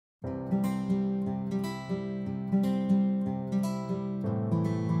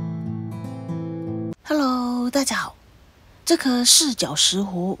Hello， 大家好。这棵四角石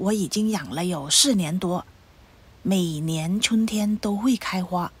斛我已经养了有4年多，每年春天都会开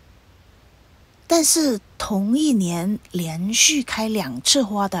花，但是同一年连续开2次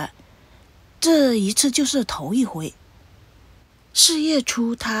花的，这一次就是头一回。4月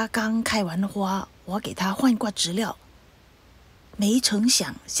初它刚开完花，我给它换过植料，没成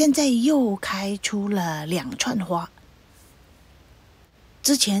想现在又开出了2串花。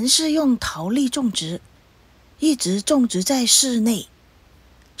之前是用陶粒种植，一直种植在室内。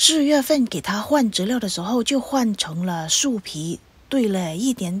4月份给它换植料的时候，就换成了树皮，兑了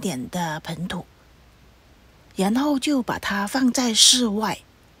一点点的盆土，然后就把它放在室外，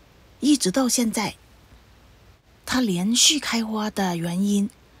一直到现在。它连续开花的原因，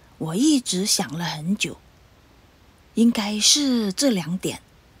我一直想了很久，应该是这2点。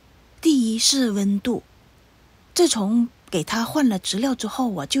第一是温度，自从给它换了植料之后，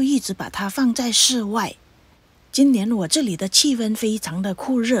我就一直把它放在室外。今年我这里的气温非常的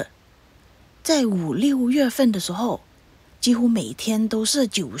酷热，在5、6月份的时候，几乎每天都是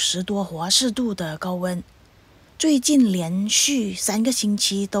90多华氏度的高温。最近连续3个星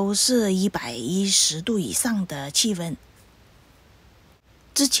期都是110度以上的气温。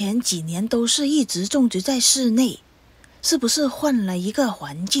之前几年都是一直种植在室内，是不是换了一个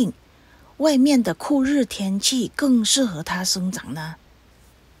环境，外面的酷热天气更适合它生长呢？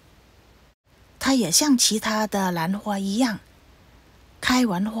它也像其他的兰花一样，开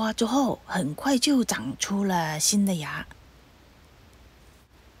完花之后很快就长出了新的芽，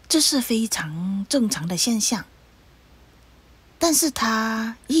这是非常正常的现象。但是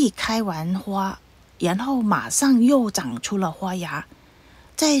它一开完花，然后马上又长出了花芽，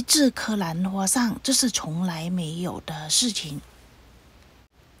在这棵兰花上，这是从来没有的事情。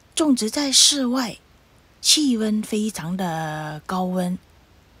种植在室外，气温非常的高温，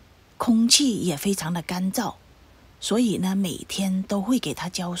空气也非常的干燥，所以呢，每天都会给它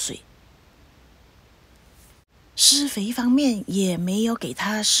浇水。施肥方面也没有给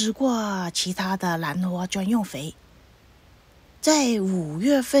它施过其他的兰花专用肥。在5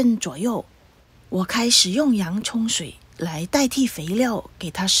月份左右，我开始用洋葱水来代替肥料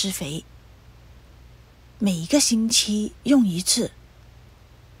给它施肥，每个星期用1次。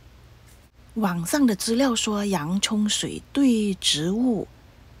网上的资料说洋葱水对植物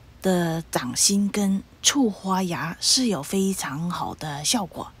的长新根、促花芽是有非常好的效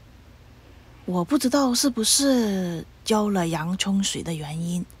果。我不知道是不是浇了洋葱水的原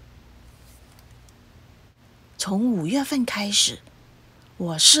因。从5月份开始，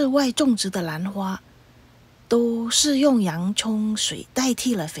我室外种植的兰花都是用洋葱水代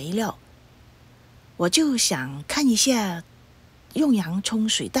替了肥料。我就想看一下用洋葱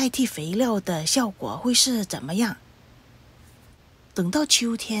水代替肥料的效果会是怎么样。等到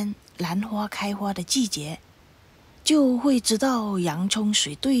秋天兰花开花的季节，就会知道洋葱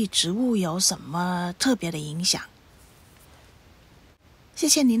水对植物有什么特别的影响。谢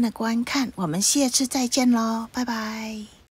谢您的观看，我们下次再见咯，拜拜。